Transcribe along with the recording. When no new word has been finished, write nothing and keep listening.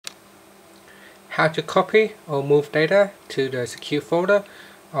how to copy or move data to the secure folder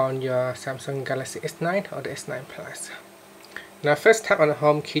on your Samsung Galaxy S9 or the S9 Plus. Now first tap on the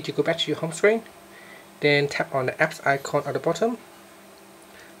home key to go back to your home screen, then tap on the apps icon at the bottom.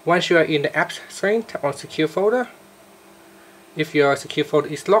 Once you are in the apps screen, tap on secure folder. If your secure folder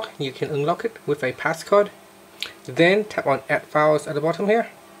is locked, you can unlock it with a passcode. Then tap on add files at the bottom here.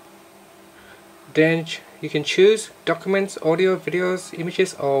 Then you can choose documents, audio, videos,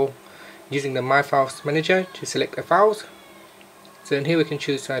 images, or using the My Files Manager to select the files. So in here we can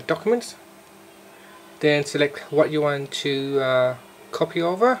choose documents. Then select what you want to copy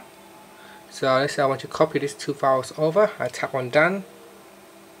over. So let's say I want to copy these two files over. I tap on done.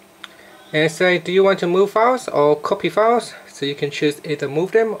 And say, do you want to move files or copy files? So you can choose either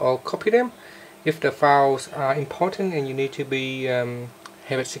move them or copy them. If the files are important and you need to be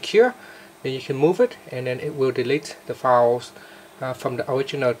have it secure, then you can move it, and then it will delete the files from the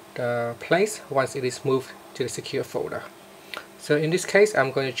original place once it is moved to the secure folder. So in this case,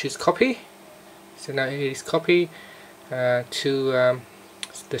 I'm going to choose copy. So now it is copied to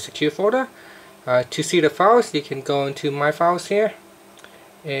the secure folder. To see the files, you can go into My Files here,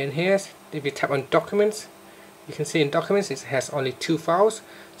 and here if you tap on documents, you can see in documents it has only 2 files.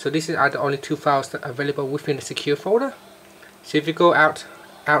 So these are the only 2 files that are available within the secure folder. So if you go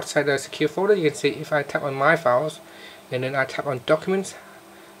outside the secure folder, you can see if I tap on My Files and then I tap on documents,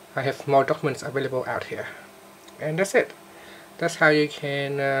 I have more documents available out here. And that's it. That's how you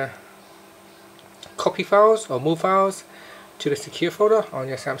can copy files or move files to the secure folder on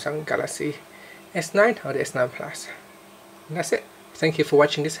your Samsung Galaxy S9 or the S9 Plus. And that's it. Thank you for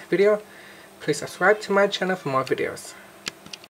watching this video. Please subscribe to my channel for more videos.